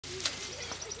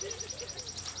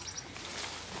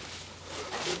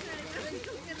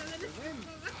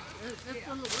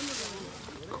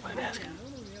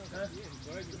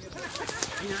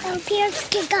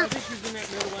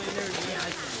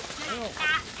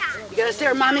You gotta stay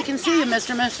where Mommy can see you,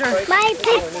 Mister. My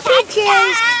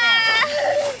pictures.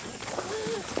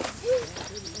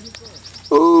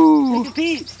 Ooh. Take a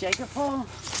peep, Jacob. Pull.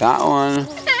 Got one.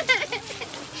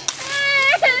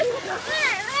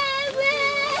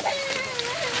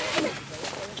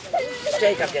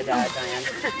 Jacob did that, Diane.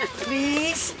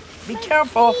 Please, be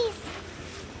careful.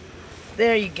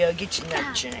 There you go, get your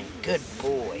nut chain. Good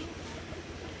boy.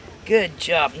 Good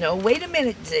job. No, wait a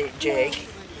minute, Jake.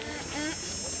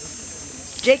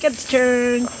 Jacob's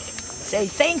turn. Say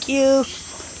thank you.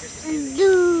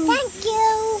 Thank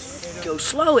you. Go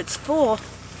slow, it's full.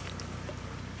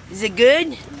 Is it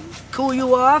good? Cool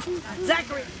you off?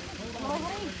 Zachary.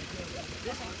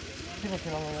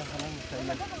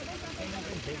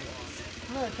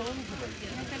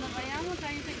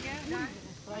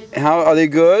 How are they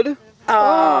good?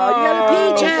 Oh, you got a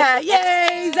peach hat.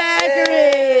 Yay,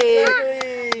 Zachary.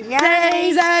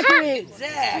 Yay, Zachary.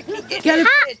 Zach, Got a,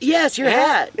 yes, your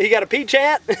hat. You got a peach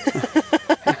hat?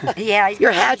 yeah.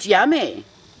 Your hat's yummy.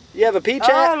 You have a peach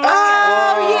hat?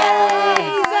 Oh,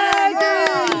 yay,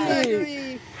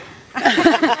 Zachary.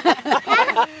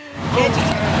 Get your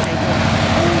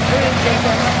turn,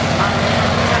 Jacob.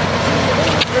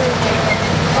 Through, Jacob. Through, Jacob.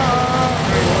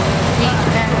 Peach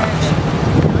patch.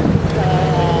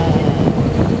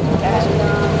 Daddy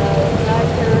on the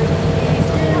tractor. He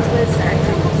stands with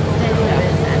Zachary. Standing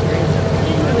with Zachary.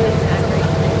 Standing with Zachary.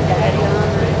 Daddy on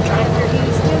the tractor.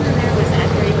 He's standing there with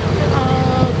Zachary.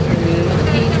 All through the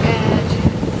peach patch.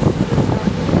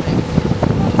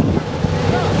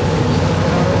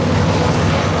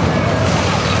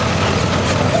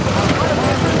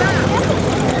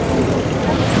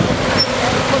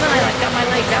 Well, then I got my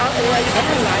legs out. Otherwise, I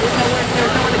didn't know where there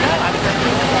was nowhere to go. I was like,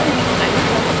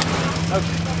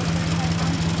 Okay.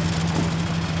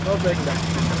 I'll take it back.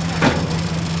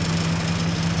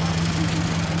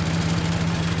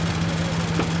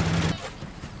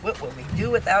 what will we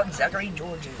do without Zachary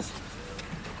Georges?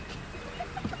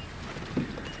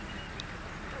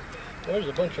 There's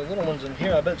a bunch of little ones in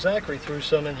here. I bet Zachary threw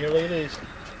some in here. Look at these.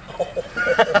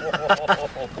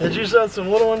 Did you set some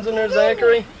little ones in there,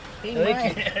 Zachary? He I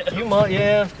think you might,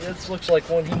 yeah. This looks like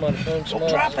one he might have thrown some We'll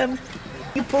drop him.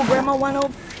 You pull Grandma one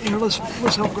over. Here, let's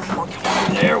help Grandma.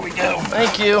 There we go.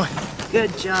 Thank you.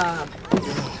 Good job.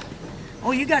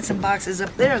 Oh, you got some boxes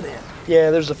up there then. Yeah,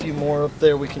 there's a few more up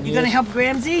there we can You use. gonna help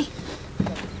Gramsy?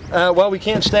 Well, we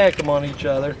can't stack them on each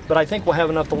other, but I think we'll have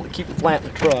enough to keep it flat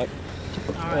in the truck.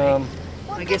 All right.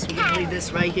 I guess we can leave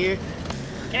this right here.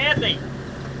 Kathy,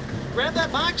 grab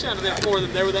that box out of there for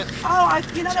them. There with that. Oh,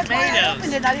 you know, that's why I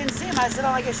opened it. I didn't see him. I said, oh,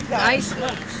 I guess you got it. Nice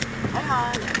looks. Come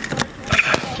on.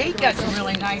 Kate got some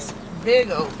really nice big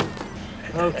oak.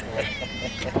 Okay.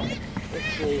 Let's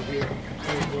see here.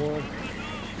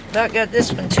 Doc got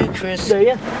this one too, Chris. Do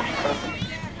you?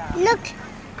 Look,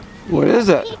 What is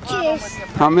it? pictures.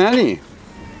 How many?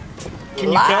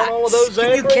 Can you count all of those,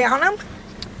 Can you Zachary? count them?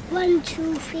 1,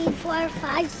 2, 3, 4,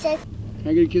 5, 6. Can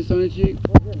I get a kiss on the cheek?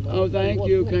 Oh, thank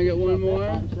you. Can I get one more?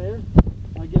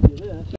 I'll give you this.